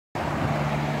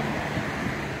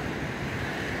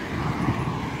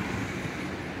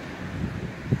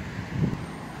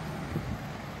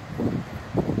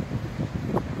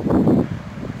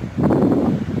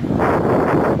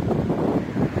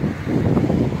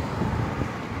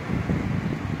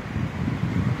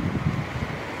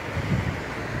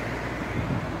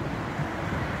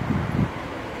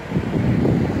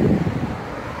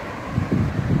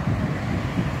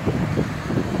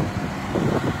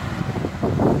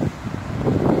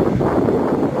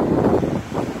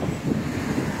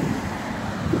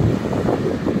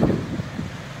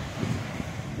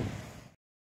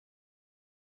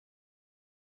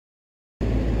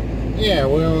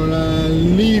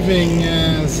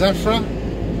Zafra,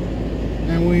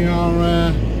 and we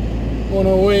are on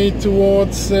our way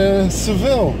towards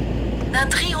Seville. Na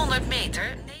 300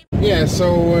 meter. Yeah,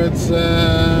 so it's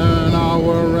an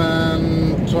hour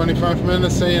and 25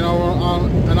 minutes, say an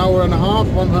hour and a half,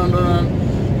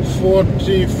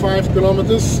 145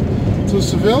 kilometers to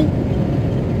Seville.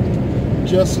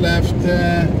 Just left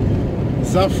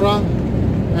Zafra,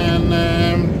 and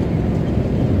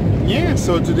yeah,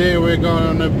 so today we're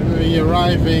going to be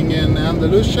arriving in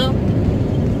Andalusia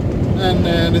and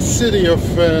the city of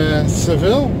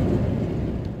Seville.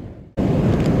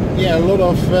 Yeah, a lot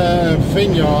of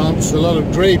vineyards, a lot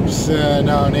of grapes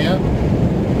down here.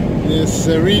 This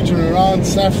region around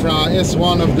Zafra is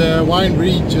one of the wine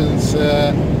regions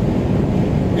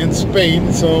in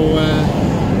Spain, so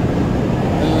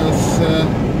there's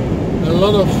a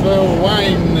lot of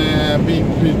wine being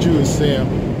produced here.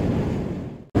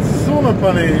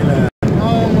 Zonnepanelen,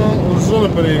 allemaal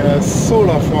zonnepanelen,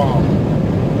 solar farm,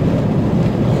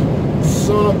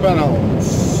 solar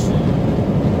panels.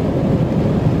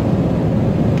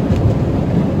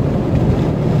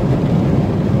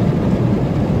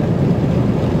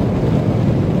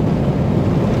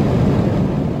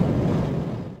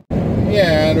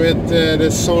 Yeah, and with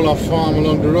the solar farm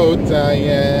along the road,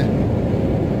 I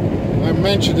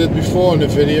mentioned it before in the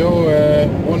video.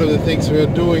 One of the things we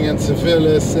are doing in Seville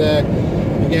is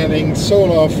getting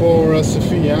solar for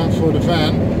Sophia, for the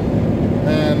van,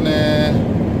 and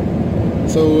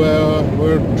so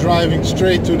we're driving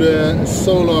straight to the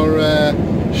solar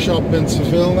shop in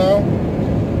Seville now,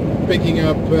 picking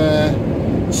up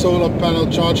solar panel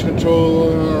charge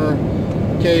controller,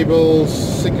 cables,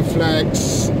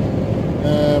 Sikaflex,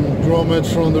 grommet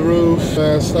from the roof,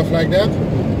 stuff like that.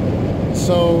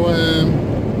 So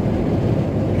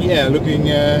yeah, looking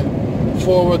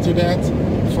forward to that.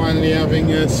 Finally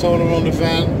having solar on the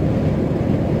van,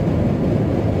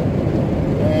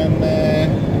 and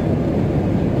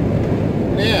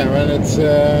yeah, when it's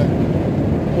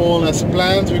all as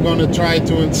planned, we're going to try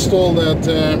to install that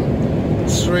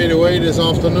straight away this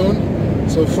afternoon.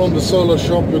 So from the solar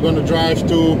shop we're going to drive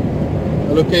to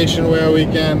a location where we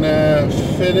can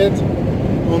fit it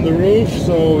on the roof.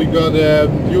 So we got a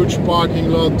huge parking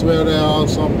lot where there are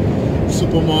some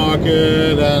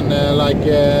supermarket and like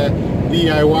a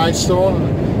DIY store.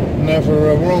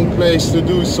 Never a wrong place to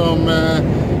do some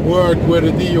work with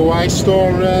a DIY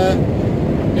store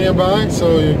nearby,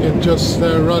 so you can just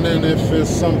run in if there's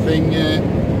something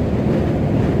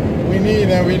we need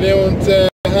and we don't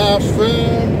have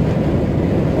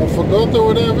or forgot or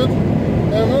whatever.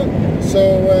 So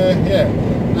yeah,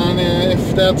 and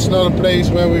if that's not a place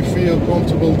where we feel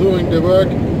comfortable doing the work,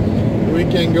 we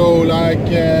can go like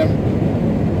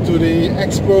to the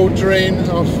expo train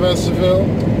of Seville.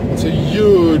 It's a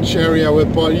huge area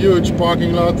with huge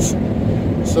parking lots,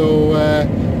 so at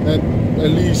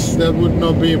least that would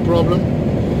not be a problem.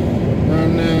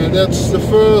 And that's the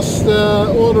first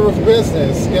order of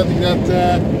business, getting that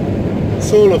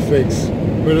solar fix.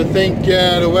 But I think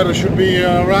the weather should be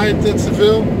right in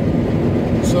Seville,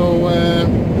 so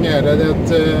yeah, that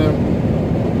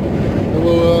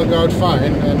will work out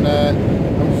fine, and I'm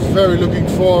very looking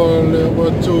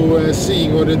forward to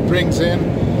seeing what it brings in.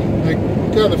 I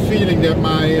got a feeling that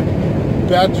my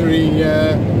battery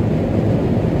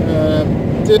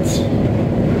did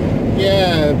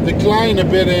decline a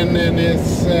bit in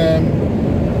its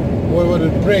what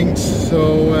it brings,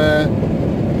 so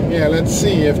yeah, let's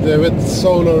see if with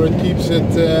solar it keeps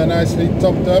it nicely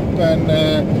topped up, and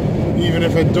even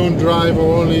if I don't drive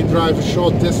or only drive a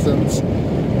short distance,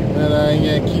 then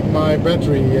I keep my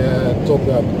battery topped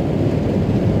up.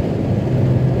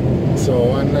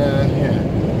 So, and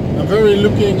yeah, I'm really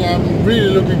looking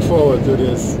forward to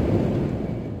this.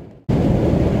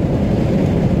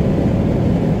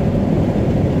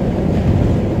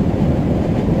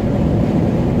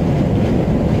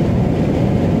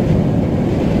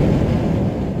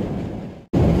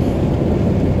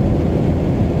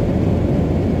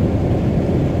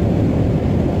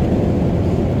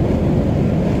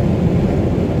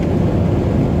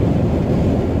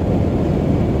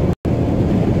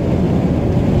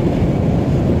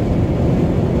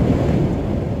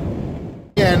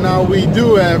 Now we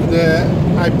do have the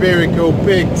Iberico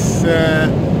pigs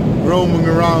roaming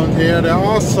around here. There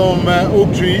are some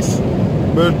oak trees,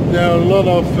 but there are a lot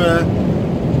of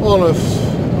olives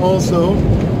also.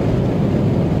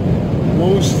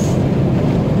 Most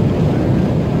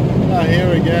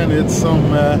here again it's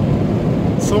some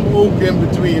oak in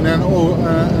between and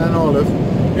olive.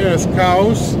 Here's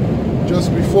cows.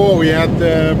 Just before we had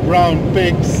the brown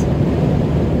pigs.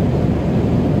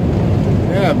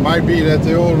 Yeah, it might be that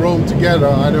they all roam together,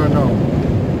 I don't know.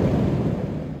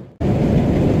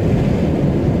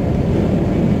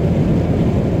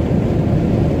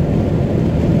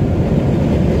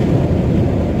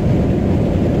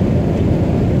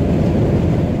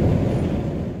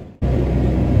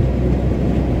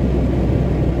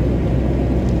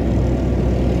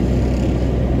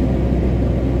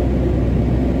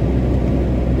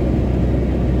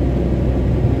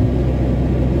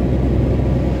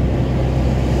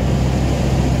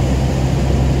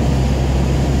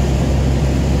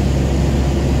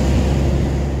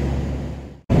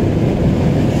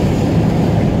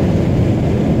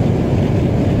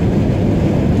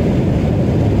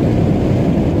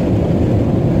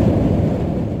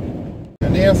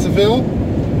 Seville.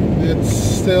 It's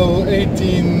still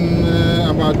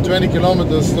about 20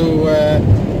 kilometers to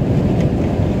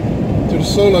the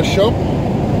solar shop,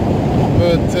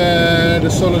 but the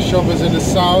solar shop is in the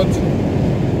south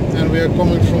and we are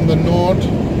coming from the north.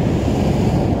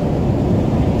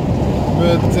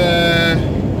 But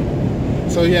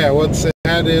so yeah, what's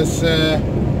ahead is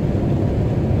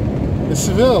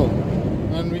Seville,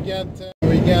 and we get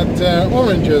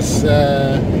oranges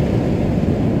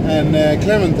and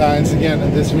clementines again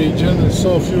in this region. I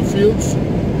saw a few fields,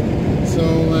 so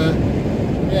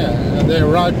yeah, and they're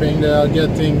ripening. They are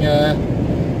getting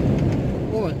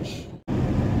orange.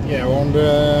 Yeah, on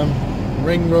the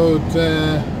ring road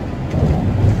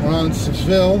around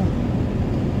Seville,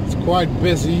 it's quite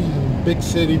busy. Big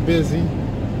city busy.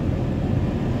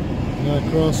 I'm gonna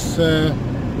cross the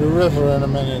river in a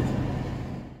minute.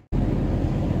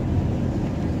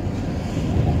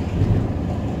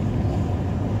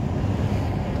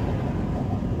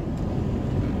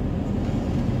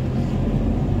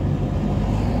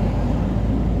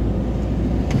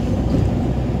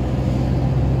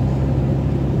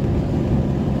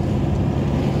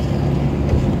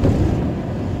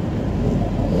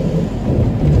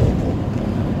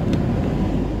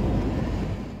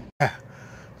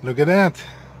 Look at that.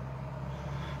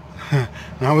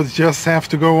 Now we just have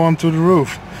to go onto the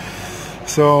roof.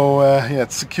 So yeah,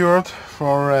 it's secured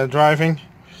for driving,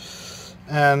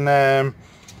 and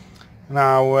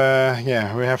now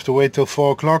yeah, we have to wait till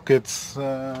 4 o'clock. It's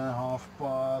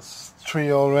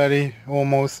 3:30 already,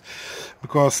 almost,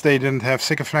 because they didn't have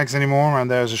sticker flags anymore, and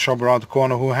there's a shop around the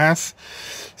corner who has.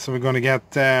 So we're gonna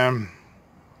get a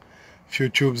few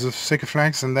tubes of sticker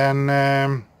flags, and then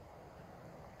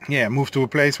yeah, move to a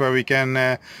place where we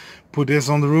can put this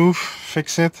on the roof,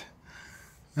 fix it,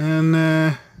 and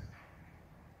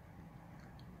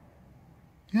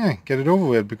yeah, get it over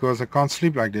with, because I can't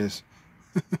sleep like this.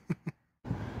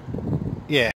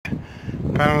 Yeah,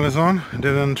 panel is on.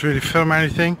 Didn't really film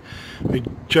anything. We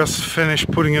just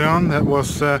finished putting it on. That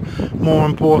was more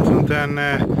important than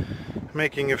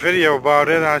making a video about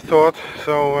it, I thought.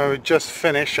 So we just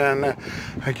finished, and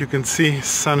like you can see,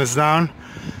 sun is down.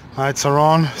 Lights are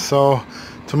on, so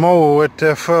tomorrow with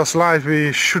first light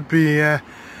we should be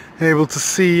able to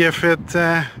see if it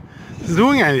is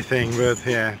doing anything, but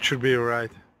yeah, it should be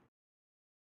alright.